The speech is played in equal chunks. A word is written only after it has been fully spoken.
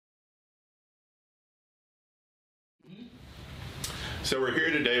So we're here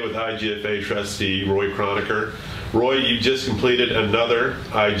today with IGFA trustee Roy Cronacher. Roy, you just completed another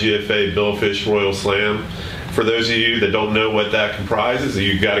IGFA Billfish Royal Slam. For those of you that don't know what that comprises,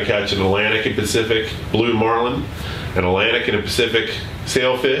 you've got to catch an Atlantic and Pacific blue marlin, an Atlantic and a Pacific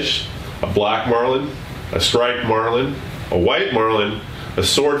sailfish, a black marlin, a striped marlin, a white marlin, a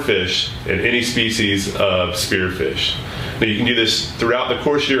swordfish, and any species of spearfish. Now you can do this throughout the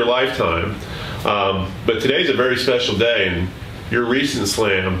course of your lifetime, but today's a very special day, and your recent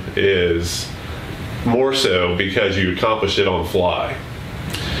slam is more so because you accomplished it on fly.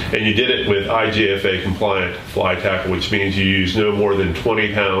 And you did it with IGFA compliant fly tackle, which means you use no more than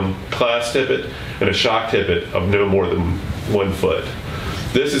 20-pound class tippet and a shock tippet of no more than 1 foot.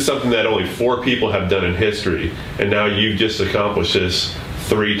 This is something that only 4 people have done in history, and now you've just accomplished this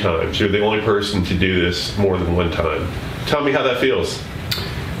 3 times. You're the only person to do this more than 1 time. Tell me how that feels.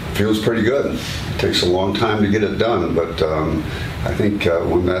 Feels pretty good. It takes a long time to get it done, but I think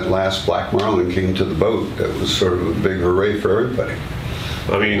when that last black marlin came to the boat, that was sort of a big hooray for everybody.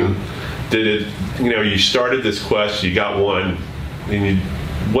 I mean, did it, you started this quest, you got one, and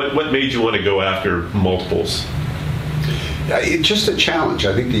what made you want to go after multiples? Yeah, it's just a challenge.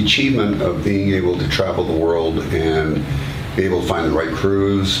 I think the achievement of being able to travel the world and be able to find the right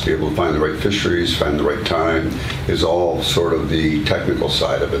crews, be able to find the right fisheries, find the right time, is all sort of the technical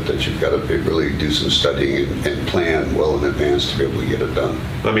side of it that you've got to really do some studying and plan well in advance to be able to get it done.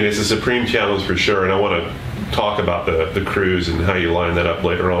 I mean, it's a supreme challenge for sure, and I want to talk about the crews and how you line that up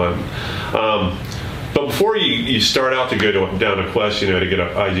later on. But before you start out to go down a quest, to get an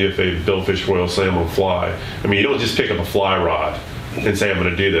IGFA Billfish Royal Slam on fly, I mean, you don't just pick up a fly rod and say, I'm going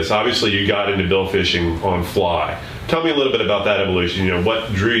to do this. Obviously, you got into bill fishing on fly. Tell me a little bit about that evolution.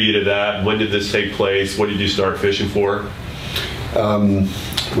 What drew you to that? When did this take place? What did you start fishing for?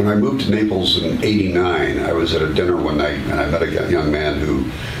 When I moved to Naples in '89, I was at a dinner one night, and I met a young man who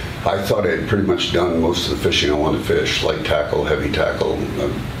I thought I had pretty much done most of the fishing I wanted to fish, light tackle, heavy tackle.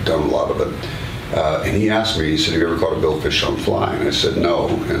 I've done a lot of it. And he asked me, he said, have you ever caught a billfish on fly? And I said, no.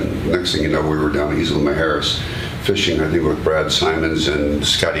 And next thing you know, we were down East Harris fishing, I think, with Brad Simons and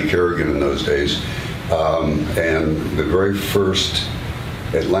Scotty Kerrigan in those days. And the very first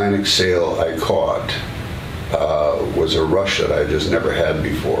Atlantic sail I caught was a rush that I just never had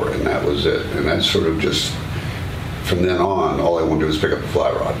before, and that was it. And that sort of just, from then on, all I wanted to do was pick up a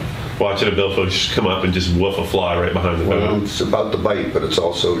fly rod. Watching a billfish come up and just woof a fly right behind the boat. Well, it's about the bite, but it's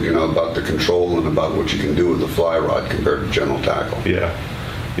also, about the control and about what you can do with the fly rod compared to general tackle. Yeah,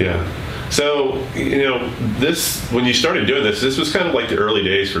 yeah. So, when you started doing this was kind of like the early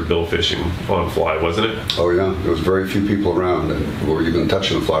days for bill fishing on fly, wasn't it? Oh, yeah. There was very few people around who were even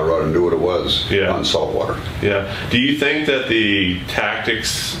touching the fly rod and knew what it was on saltwater. Yeah. Do you think that the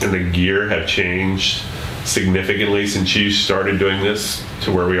tactics and the gear have changed significantly since you started doing this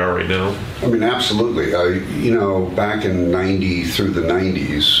to where we are right now? I mean, absolutely. Back in '90 through the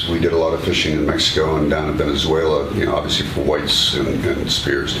 '90s, we did a lot of fishing in Mexico and down in Venezuela, obviously for whites and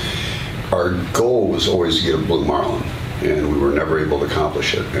spears. Our goal was always to get a blue marlin, and we were never able to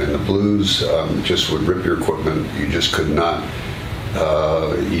accomplish it. And the blues just would rip your equipment. You just could not,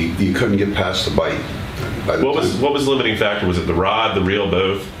 you couldn't get past the bite. What was the limiting factor? Was it the rod, the reel,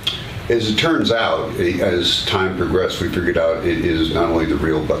 both? As it turns out, as time progressed, we figured out it is not only the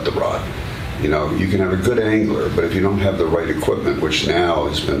reel but the rod. You can have a good angler, but if you don't have the right equipment, which now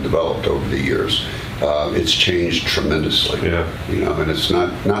has been developed over the years, it's changed tremendously. Yeah. And it's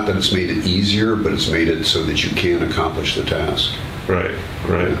not that it's made it easier, but it's made it so that you can accomplish the task. Right.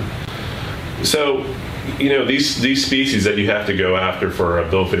 Yeah. So, these species that you have to go after for a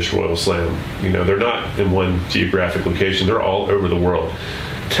Billfish Royal Slam, they're not in one geographic location. They're all over the world.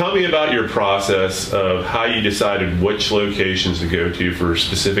 Tell me about your process of how you decided which locations to go to for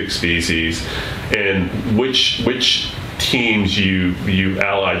specific species, and which teams you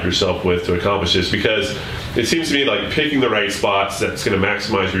allied yourself with to accomplish this, because it seems to me like picking the right spots that's going to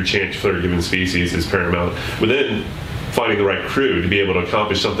maximize your chance for a given species is paramount, but then finding the right crew to be able to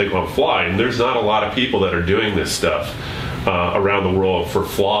accomplish something on fly. And there's not a lot of people that are doing this stuff around the world for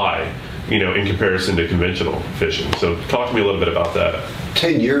fly, in comparison to conventional fishing. So talk to me a little bit about that.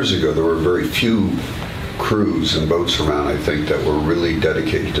 10 years ago, there were very few crews and boats around, I think, that were really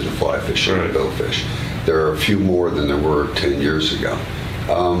dedicated to the fly fishing and billfish. There are a few more than there were 10 years ago.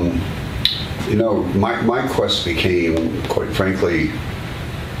 My quest became, quite frankly,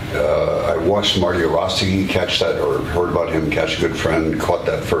 I watched Marty Orostegui catch that, or heard about him catch a good friend, caught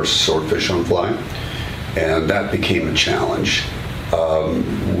that first swordfish on fly, and that became a challenge.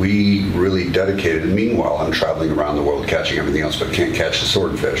 we really dedicated. And meanwhile, I'm traveling around the world catching everything else, but can't catch the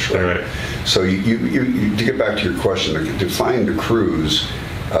swordfish. Right? So you to get back to your question, to find the cruise,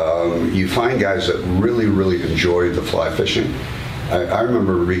 you find guys that really, really enjoy the fly fishing. I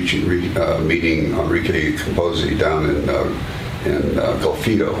remember meeting Enrique Composi down in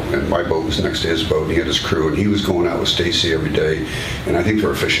Golfito, and my boat was next to his boat, and he had his crew, and he was going out with Stacy every day, and I think they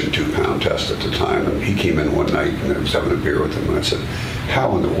were fishing 2-pound test at the time, and he came in one night, and I was having a beer with him, and I said,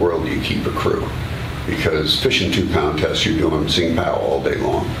 how in the world do you keep a crew? Because fishing 2-pound tests, you're doing zing pow all day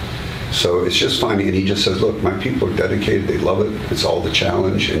long. So it's just finding, and he just says, look, my people are dedicated, they love it, it's all the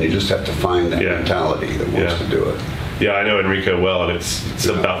challenge, and you just have to find that mentality that wants to do it. Yeah, I know Enrico well, and it's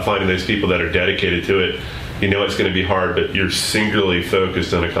about finding those people that are dedicated to it. You know it's going to be hard, but you're singularly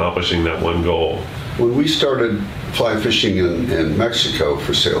focused on accomplishing that one goal. When we started fly fishing in Mexico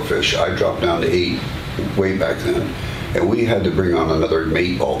for sailfish, I dropped down to 8 way back then, and we had to bring on another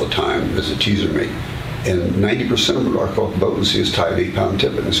mate all the time as a teaser mate. And 90% of our boat would see us tied 8-pound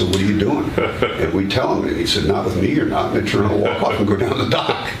tippet. And I said, what are you doing? And we tell him, and he said, not with me, you're not. And they turn around and walk off and go down the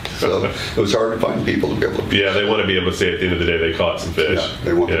dock. So it was hard to find people to be able to. Yeah, they want to be able to say at the end of the day they caught some fish. Yeah,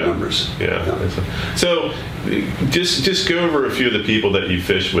 they want the numbers. Yeah. So just go over a few of the people that you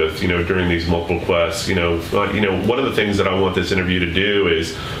fish with, during these multiple quests. One of the things that I want this interview to do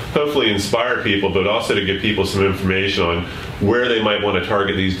is hopefully inspire people, but also to give people some information on where they might want to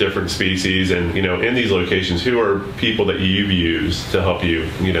target these different species, and in these locations, who are people that you've used to help you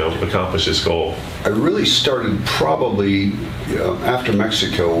accomplish this goal. I really started probably after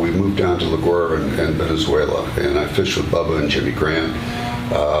Mexico. We moved down to La Guaira and Venezuela, and I fished with Bubba and Jimmy Grant.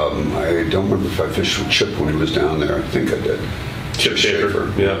 I don't remember if I fished with Chip when he was down there. I think I did. Chip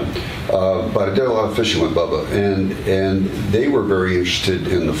Schaefer. Yeah. But I did a lot of fishing with Bubba, and they were very interested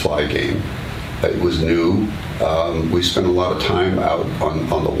in the fly game. It was new. We spent a lot of time out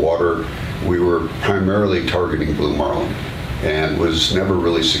on the water. We were primarily targeting blue marlin, and was never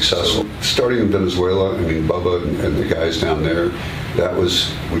really successful. Starting in Venezuela, Bubba and the guys down there,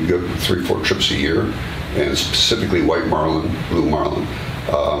 we'd go 3-4 trips a year, and specifically white marlin, blue marlin,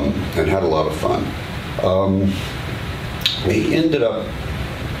 and had a lot of fun. We ended up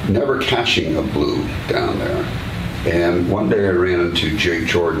never catching a blue down there. And one day I ran into Jake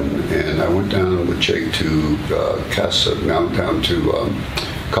Jordan, and I went down with Jake to down to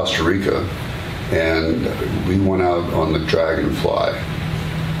Costa Rica, and we went out on the dragonfly.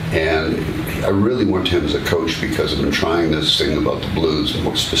 And I really went to him as a coach because I've been trying this thing about the blues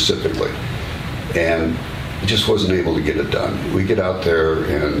more specifically, and he just wasn't able to get it done. We get out there,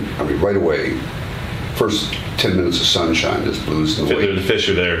 and right away, first 10 minutes of sunshine, there's blues in the lake. The fish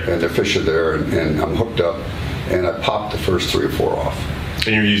are there. And the fish are there, and I'm hooked up. And I popped the first 3 or 4 off.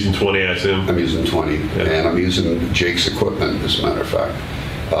 And you're using 20, I assume? I'm using 20, and I'm using Jake's equipment, as a matter of fact.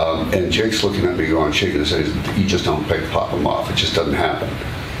 And Jake's looking at me going, shaking his head, you just don't pop them off. It just doesn't happen.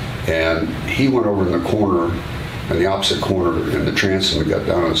 And he went over in the corner, in the opposite corner, in the transom, and got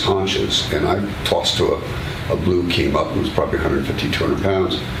down on his haunches, and I tossed to a blue, came up, it was probably 150, 200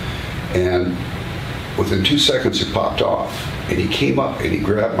 pounds. And within 2 seconds, it popped off. And he came up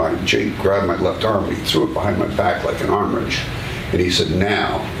and Jake grabbed my left arm and he threw it behind my back like an arm wrench. And he said,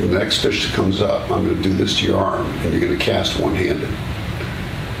 now, the next fish that comes up, I'm going to do this to your arm and you're going to cast one-handed.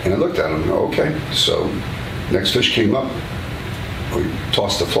 And I looked at him and okay. So next fish came up. We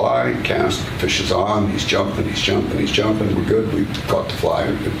tossed the fly, cast, fish is on, he's jumping, we're good. We caught the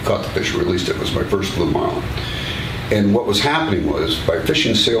fly, caught the fish, released it. It was my first blue marlin. And what was happening was, by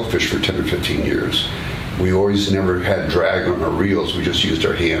fishing sailfish for 10 or 15 years, we always never had drag on our reels. We just used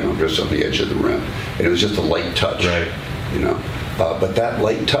our hand just on the edge of the rim. And it was just a light touch. Right. But that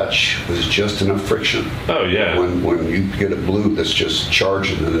light touch was just enough friction. Oh, yeah. When you get a blue that's just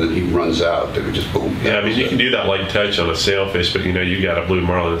charging and then he runs out, then it just boom. Yeah, you can do that light touch on a sailfish, but you got a blue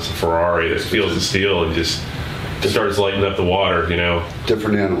marlin, it's a Ferrari that feels the steel and just starts lighting up the water,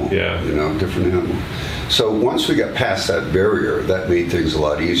 Different animal. Yeah. Different animal. So once we got past that barrier, that made things a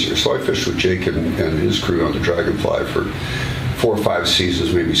lot easier. So I fished with Jake and his crew on the Dragonfly for 4 or 5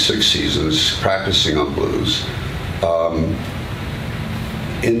 seasons, maybe 6 seasons, practicing on blues.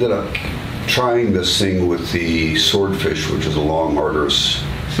 Ended up trying this thing with the swordfish, which is a long, arduous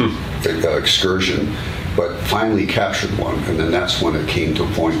excursion, but finally captured one. And then that's when it came to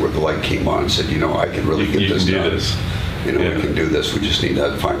a point where the light came on and said, I can really get this done. We can do this. We just need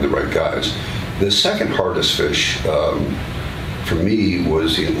to find the right guys. The second hardest fish for me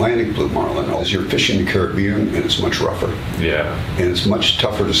was the Atlantic blue marlin. As you're fishing the Caribbean, and it's much rougher. Yeah. And it's much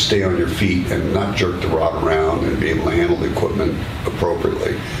tougher to stay on your feet and not jerk the rod around and be able to handle the equipment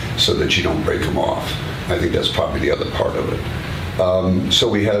appropriately so that you don't break them off. I think that's probably the other part of it. So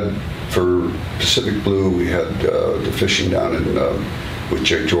we had, for Pacific Blue, we had the fishing down in with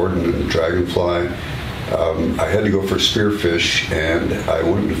Jake Jordan and the Dragonfly. I had to go for spearfish, and I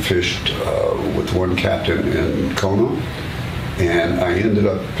went and fished with one captain in Kona, and I ended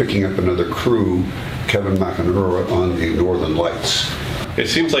up picking up another crew, Kevin McEnroe, on the Northern Lights. It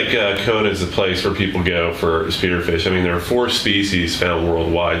seems like Kona is a place where people go for spearfish. I mean, there are 4 species found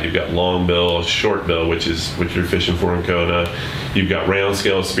worldwide. You've got longbill, shortbill, which is what you're fishing for in Kona. You've got round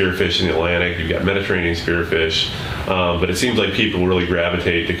scale spearfish in the Atlantic. You've got Mediterranean spearfish. But it seems like people really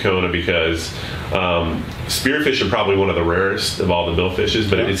gravitate to Kona because spearfish are probably one of the rarest of all the billfishes.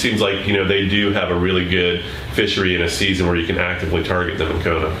 But it seems like, you know, they do have a really good fishery in a season where you can actively target them in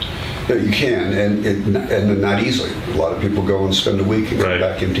Kona. Yeah, you can, and not easily. A lot of people go and spend a week and come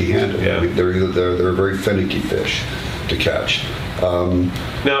back empty-handed. Yeah. I mean, they're a very finicky fish to catch.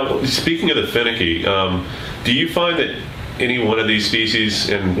 Now, speaking of the finicky, do you find that any one of these species,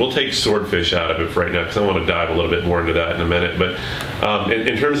 and we'll take swordfish out of it for right now because I want to dive a little bit more into that in a minute, but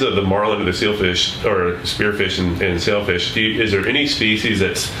in terms of the marlin and the sealfish, or spearfish and sailfish, is there any species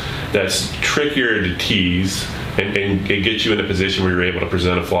that's trickier to tease and get you in a position where you're able to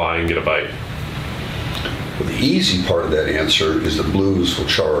present a fly and get a bite? Well, the easy part of that answer is the blues will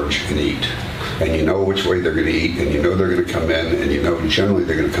charge and eat. And you know which way they're going to eat, and you know they're going to come in, and you know generally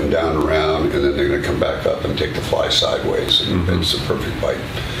they're going to come down around, and then they're going to come back up and take the fly sideways, and it's a perfect bite.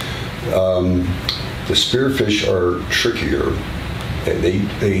 The spearfish are trickier.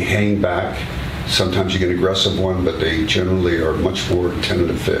 They hang back. Sometimes you get an aggressive one, but they generally are much more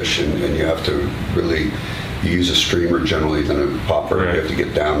tentative fish, and you have to really use a streamer generally than a popper. Right. You have to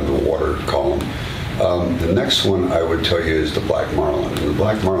get down in the water column. The next one I would tell you is the black marlin. And the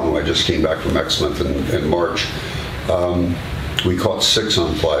black marlin, I just came back from Exmouth in March. We caught 6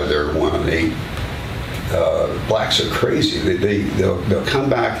 on fly there, 1 on 8. Blacks are crazy. They'll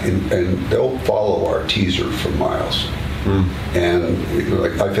come back and they'll follow our teaser for miles. And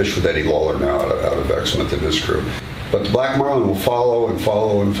like I fish with Eddie Lawler now out of Exmouth and his crew. But the black marlin will follow and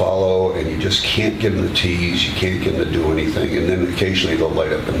follow and follow, and you just can't get them to tease, you can't get them to do anything, and then occasionally they'll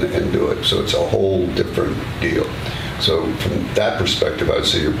light up and do it. So it's a whole different deal. So from that perspective, I would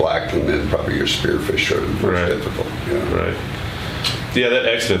say your black and then probably your spearfish are the most difficult. Yeah. Right. Yeah, that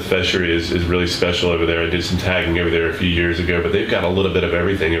Exmouth fishery is really special over there. I did some tagging over there a few years ago, but they've got a little bit of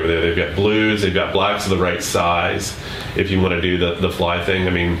everything over there. They've got blues, they've got blacks of the right size, if you want to do the fly thing.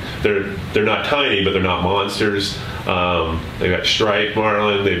 I mean, they're not tiny, but they're not monsters. They've got striped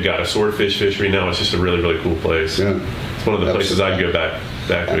marlin, they've got a swordfish fishery now. It's just a really, really cool place. Yeah. It's one of the places I'd go back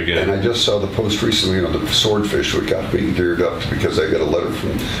to again. And I just saw the post recently on the swordfish, which got me geared up because I got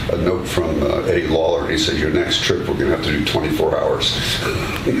a note from Eddie Lawler, and he said, your next trip we're going to have to do 24 hours.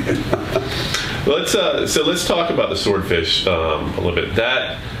 Well, let's talk about the swordfish a little bit.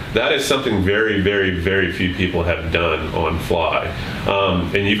 That is something very, very, very few people have done on fly.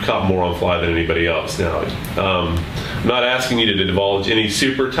 And you've caught more on fly than anybody else now. I'm not asking you to divulge any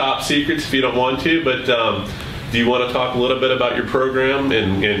super top secrets if you don't want to, but do you want to talk a little bit about your program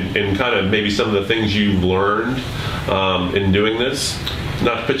and kind of maybe some of the things you've learned in doing this?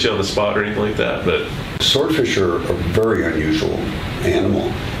 Not to put you on the spot or anything like that, but... Swordfish are a very unusual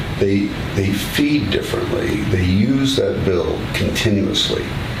animal. They feed differently. They use that bill continuously.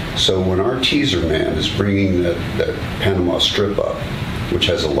 So when our teaser man is bringing that Panama strip up, which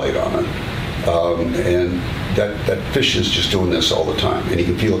has a light on it, and that fish is just doing this all the time, and you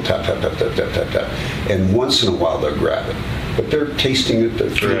can feel it tap, tap, tap, tap, tap, tap, tap. And once in a while they'll grab it. But they're tasting it, they're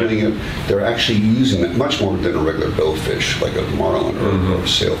feeling it, they're actually using it much more than a regular billfish, like a marlin or a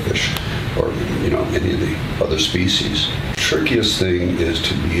sailfish, or any of the other species. The trickiest thing is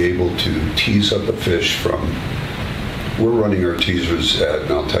to be able to tease up a fish from, we're running our teasers at,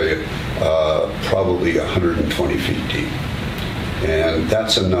 and I'll tell you, probably 120 feet deep. And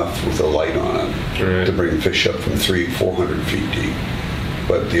that's enough with a light on it to bring fish up from 300-400 feet deep.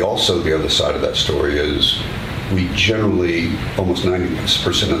 But also the other side of that story is we generally, almost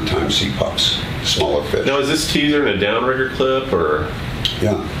 90% of the time, see pups, smaller fish. Now, is this teaser in a downrigger clip, or?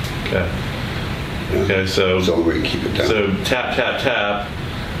 Yeah. Okay. Yeah. Okay, so it's the only way to keep it down. So tap, tap, tap.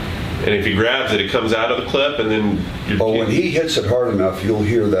 And if he grabs it, it comes out of the clip, and then... when he hits it hard enough, you'll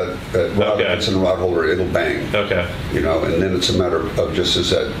hear that rod that's in the rod holder, it'll bang. Okay. And then it's a matter of just as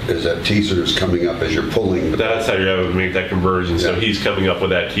that teaser is coming up as you're pulling. That's how you're able to make that conversion. Yeah. So he's coming up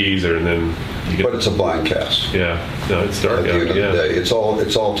with that teaser, and then... But it's a blind cast. Yeah. No, it's dark at the end of the day. It's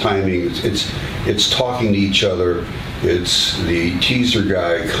all timing. It's talking to each other. It's the teaser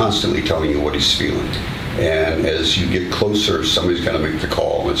guy constantly telling you what he's feeling. And as you get closer, somebody's got to make the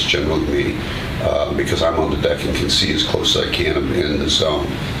call. It's generally me, because I'm on the deck and can see as close as I can in the zone.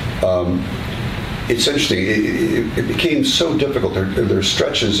 It's interesting. It became so difficult. There are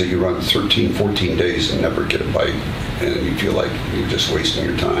stretches that you run 13, 14 days and never get a bite, and you feel like you're just wasting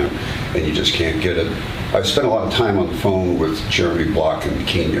your time, and you just can't get it. I've spent a lot of time on the phone with Jeremy Block in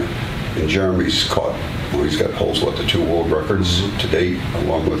Kenya, and Jeremy's caught. Well, he's got holds the 2 world records to date,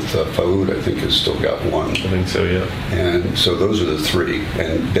 along with Faoud. I think has still got 1. I think so, yeah. And so those are the 3,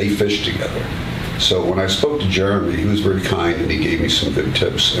 and they fish together. So when I spoke to Jeremy, he was very kind and he gave me some good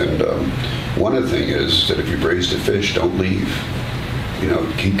tips. And one of the things is that if you've raised a fish, don't leave. You know,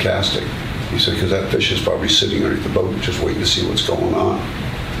 keep casting. He said, because that fish is probably sitting underneath the boat just waiting to see what's going on.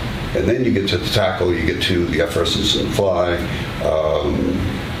 And then you get to the tackle, you get to the effervescence in the fly,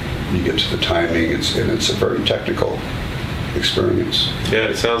 you get to the timing, and it's a very technical experience. Yeah,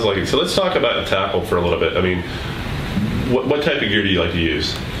 it sounds like it. So let's talk about the tackle for a little bit. I mean, what type of gear do you like to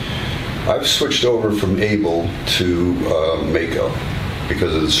use? I've switched over from Able to Mako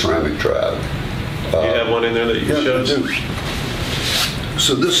because of the ceramic drag. You have one in there that you can show us?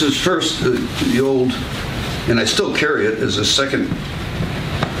 So this is first the old, and I still carry it as a second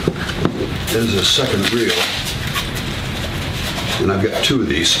reel. And I've got 2 of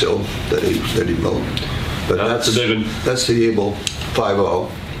these still that he built. But that's the Able 5.0.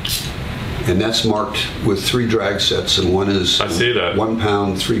 And that's marked with 3 drag sets, and one is I see that. 1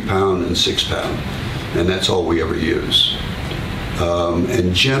 pound, 3 pound, and 6 pound, and that's all we ever use.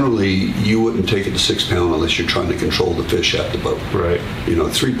 And generally, you wouldn't take it to 6 pound unless you're trying to control the fish at the boat. Right. You know,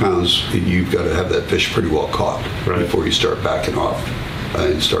 3 pounds, you've got to have that fish pretty well caught before you start backing off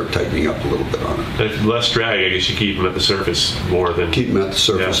and start tightening up a little bit on it. If less drag, I guess you keep them at the surface more than... Keep them at the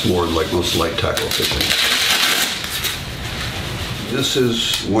surface more, like most light tackle fishing. This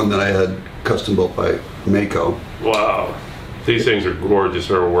is one that I had custom built by Mako. Wow. These things are gorgeous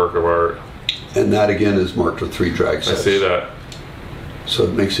for a work of art. And that again is marked with 3 drag sets. I see that. So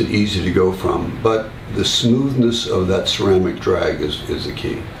it makes it easy to go from. But the smoothness of that ceramic drag is the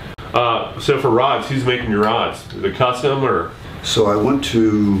key. So for rods, who's making your rods? The custom or? So I went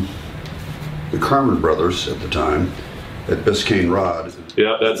to the Carmen brothers at the time at Biscayne Rod.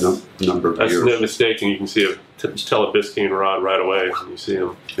 Yeah, that's number of that's years. no mistake, and you can see tell a Biscayne rod right away when you see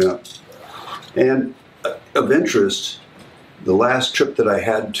them. Yeah. And of interest, the last trip that I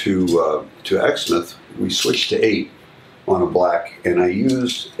had to Exmouth, we switched to 8 on a black, and I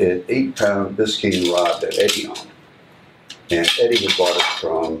used an 8 pound Biscayne rod that Eddie owned. And Eddie had bought it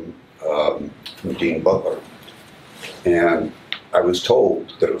from Dean Butler. And I was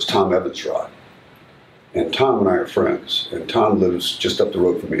told that it was Tom Evans' rod. And Tom and I are friends. And Tom lives just up the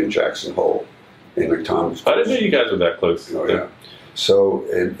road from me in Jackson Hole. And Tom's I didn't know you guys were that close. Oh, yeah. So,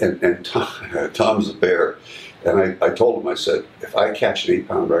 and Tom's a bear. And I told him, I said, if I catch an 8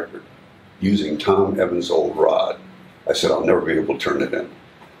 pound record using Tom Evans' old rod, I said, I'll never be able to turn it in.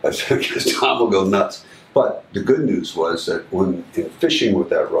 I said, because Tom will go nuts. But the good news was that when in fishing with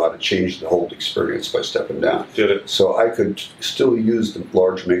that rod, it changed the whole experience by stepping down. Did it? So I could still use the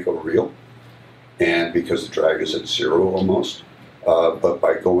large Mako reel, and because the drag is at 0 almost, but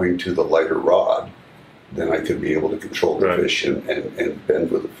by going to the lighter rod, then I could be able to control the fish and bend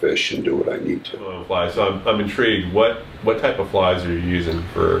with the fish and do what I need to. Flies. So I'm intrigued. What type of flies are you using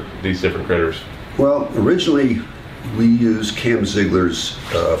for these different critters? Well, originally we used Cam Ziegler's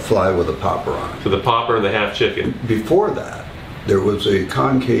fly with a popper on it. So the popper and the half chicken. Before that, there was a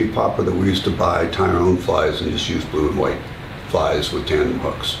concave popper that we used to buy, tie our own flies, and just use blue and white flies with tandem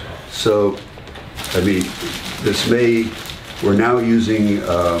hooks. So, I mean, we're now using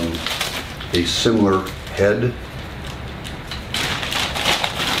a similar head.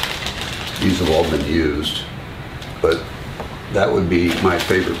 These have all been used, but that would be my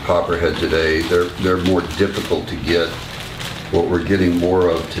favorite popper head today. They're more difficult to get. What we're getting more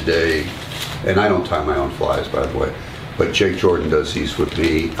of today, and I don't tie my own flies, by the way, but Jake Jordan does these with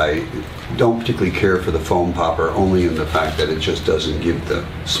me. I don't particularly care for the foam popper, only in the fact that it just doesn't give the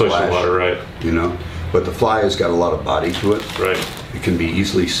splash. Push water, right? You know, but the fly has got a lot of body to it. Right. It can be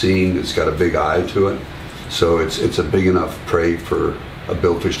easily seen. It's got a big eye to it, so it's a big enough prey for a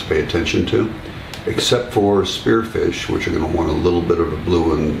billfish to pay attention to. Except for spearfish, which are going to want a little bit of a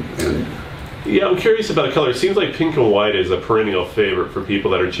blue and yeah, I'm curious about the color. It seems like pink and white is a perennial favorite for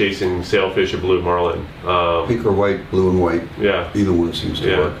people that are chasing sailfish or blue marlin. Pink or white, blue and white. Yeah. Either one seems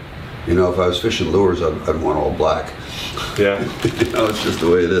to work. You know, if I was fishing lures, I'd want all black. Yeah. You know, it's just the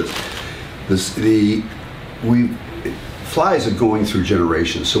way it is. Flies are going through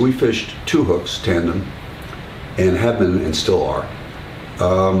generations. So we fished 2 hooks, tandem, and have been and still are.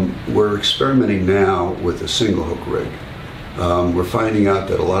 We're experimenting now with a single hook rig. We're finding out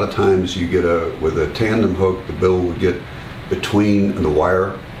that a lot of times you get with a tandem hook, the bill would get between the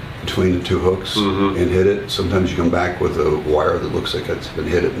wire, between the two hooks, and hit it. Sometimes you come back with a wire that looks like it's been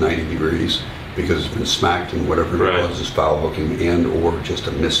hit at 90 degrees because it's been smacked and whatever it was is foul hooking and or just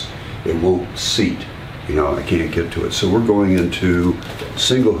a miss. It won't seat. You know, I can't get to it. So we're going into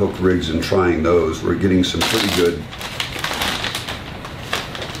single hook rigs and trying those. We're getting some pretty good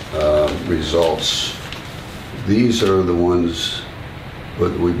results. These are the ones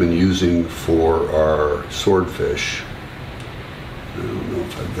that we've been using for our swordfish. I don't know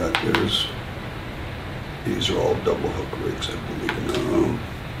if I've got theirs. These are all double hook rigs, I believe. No.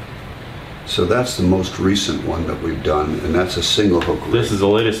 So that's the most recent one that we've done, and that's a single hook rig. This is the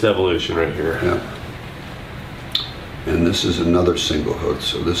latest evolution right here. Yeah. And this is another single hook,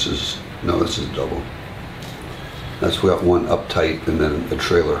 so this is double. That's got one uptight and then a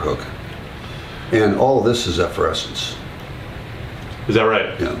trailer hook. And all of this is efflorescence. Is that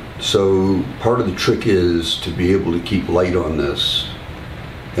right? Yeah. So part of the trick is to be able to keep light on this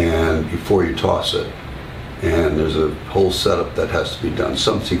and before you toss it. And there's a whole setup that has to be done.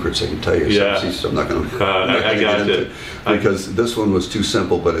 Some secrets I can tell you, yeah. so I'm not going to I got it. Because this one was too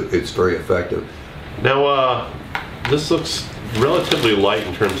simple, but it's very effective. Now, this looks relatively light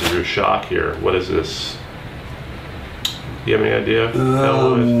in terms of your shock here. What is this? Do you have any idea?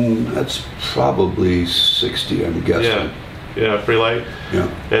 That's probably 60, I'm guessing. Yeah, pretty light. Yeah.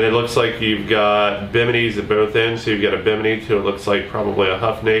 And it looks like you've got biminies at both ends. So you've got a bimini to, it looks like probably a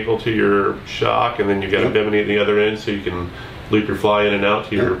Hufnagel to your shock, and then you've got a bimini at the other end so you can loop your fly in and out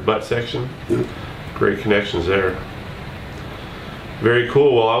to your butt section. Yeah. Great connections there. Very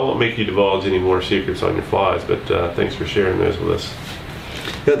cool. Well, I won't make you divulge any more secrets on your flies, but thanks for sharing those with us.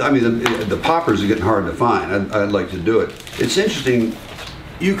 Yeah, I mean, the poppers are getting hard to find. I'd like to do it. It's interesting.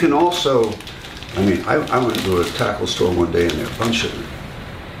 You can also, I mean, I went to a tackle store one day and there were a bunch of them.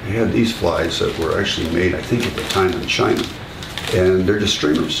 They had these flies that were actually made, I think at the time, in China. And they're just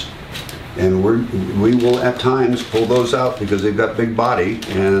streamers. And we will at times pull those out because they've got big body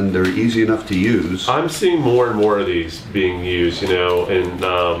and they're easy enough to use. I'm seeing more and more of these being used, you know,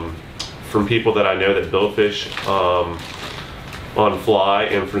 and from people that I know that billfish on fly,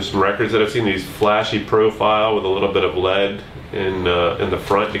 and from some records that I've seen, these flashy profile with a little bit of lead in the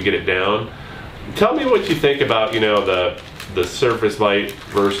front to get it down. Tell me what you think about, you know, the surface light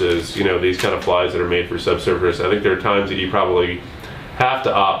versus, you know, these kind of flies that are made for subsurface. I think there are times that you probably have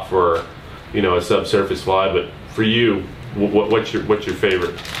to opt for, you know, a subsurface fly, but for you, what's your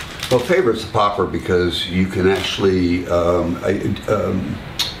favorite? Well, favorite's the popper because you can actually,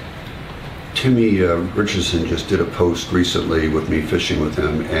 Timmy Richardson just did a post recently with me fishing with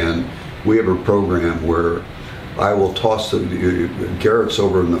him, and we have a program where I will toss Garrett's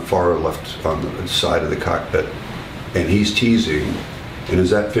over in the far left on the side of the cockpit, and he's teasing, and as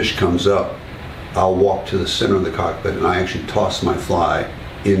that fish comes up, I'll walk to the center of the cockpit and I actually toss my fly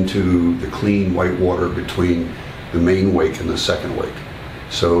into the clean white water between the main wake and the second wake,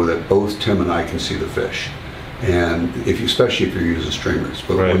 so that both Tim and I can see the fish. And especially if you're using streamers,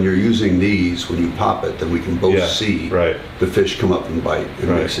 but when you're using these, when you pop it, then we can both see the fish come up and bite. It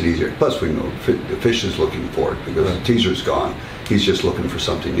makes it easier. Plus, we know the fish is looking for it because the teaser's gone. He's just looking for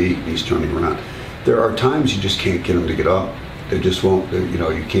something to eat, and he's turning around. There are times you just can't get them to get up. They just won't. You know,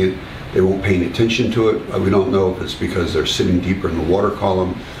 you can't. They won't pay any attention to it. We don't know if it's because they're sitting deeper in the water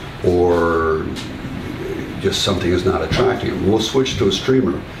column, or just something is not attracting them. We'll switch to a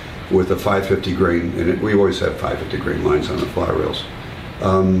streamer with a 550 grain, and we always have 550 grain lines on the fly reels.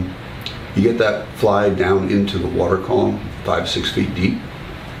 You get that fly down into the water column, 5-6 feet deep,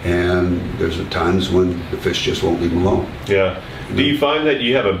 and there's times when the fish just won't leave them alone. Yeah. Do you find that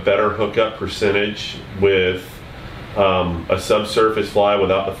you have a better hookup percentage with a subsurface fly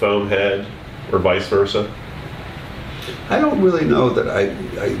without the foam head, or vice versa? I don't really know that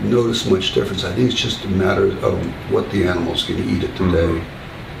I notice much difference. I think it's just a matter of what the animal's going to eat it today.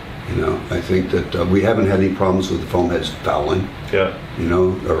 You know, I think that we haven't had any problems with the foam heads fouling. Yeah. You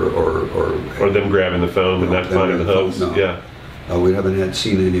know, or them grabbing the foam and not finding the hooks. No. Yeah. We haven't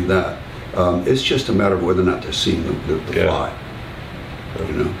seen any of that. It's just a matter of whether or not they're seeing the fly.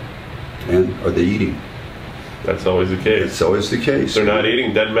 You know, and are they eating? That's always the case. It's always the case. If they're not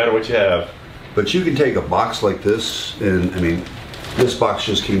eating, doesn't matter what you have. But you can take a box like this, and I mean, this box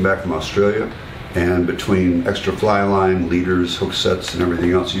just came back from Australia. And between extra fly line, leaders, hook sets, and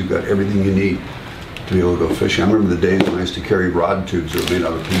everything else, you've got everything you need to be able to go fishing. I remember the days when I used to carry rod tubes that were made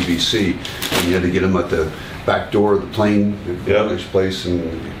out of PVC, and you had to get them at the back door of the plane, the place, and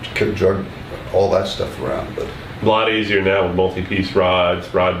drug all that stuff around. But A lot easier now with multi-piece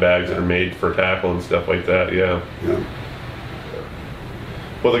rods, rod bags that are made for tackle and stuff like that. Yeah. Yeah.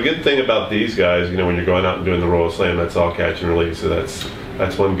 Well, the good thing about these guys, you know, when you're going out and doing the Royal Slam, that's all catch and release. So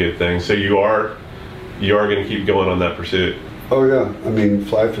that's one good thing. So you are going to keep going on that pursuit. Oh yeah. I mean,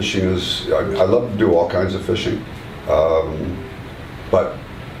 fly fishing is. I love to do all kinds of fishing, but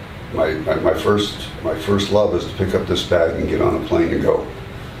my first love is to pick up this bag and get on a plane and go.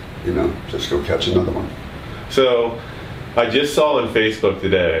 You know, just go catch another one. So I just saw on Facebook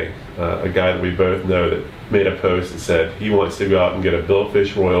today a guy that we both know that made a post that said he wants to go out and get a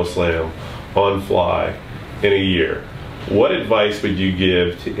Billfish Royal Slam on fly in a year. What advice would you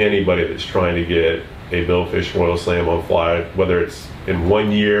give to anybody that's trying to get a Billfish Royal Slam on fly, whether it's in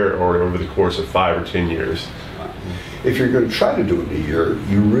 1 year or over the course of 5 or 10 years? If you're going to try to do it in a year,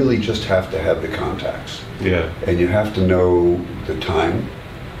 you really just have to have the contacts. Yeah. And you have to know the time.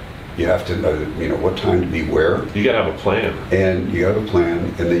 You have to know, you know, what time to be where. You got to have a plan. And you have a plan,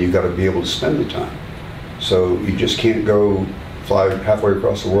 and then you got to be able to spend the time. So you just can't go fly halfway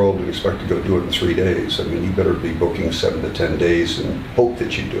across the world and expect to go do it in 3 days. I mean, you better be booking 7 to 10 days and hope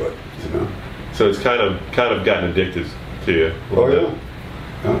that you do it, you know. So it's kind of gotten addicted to you. Oh yeah.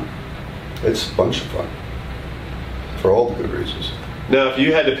 Yeah. It's a bunch of fun. For all the good reasons. Now, if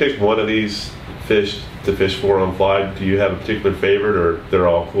you had to pick one of these fish to fish for on fly, do you have a particular favorite, or they're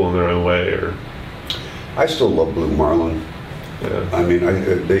all cool in their own way? Or I still love blue marlin. yeah. I mean,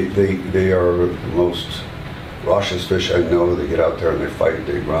 they are the most raucous fish I know. They get out there and they fight,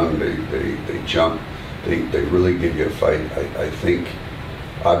 they run, they jump, they really give you a fight. I think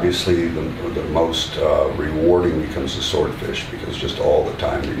obviously the most rewarding becomes the swordfish, because just all the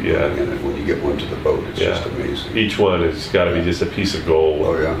time that you're putting in it, when you get one to the boat, it's just amazing. Each one has got to be just a piece of gold.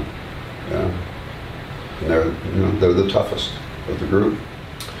 Oh yeah, yeah. And they're the toughest of the group.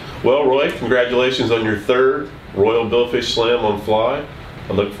 Well, Roy, congratulations on your 3rd Royal Billfish Slam on fly.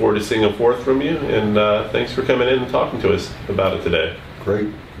 I look forward to seeing a 4th from you, and thanks for coming in and talking to us about it today. Great,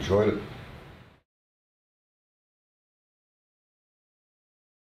 enjoyed it.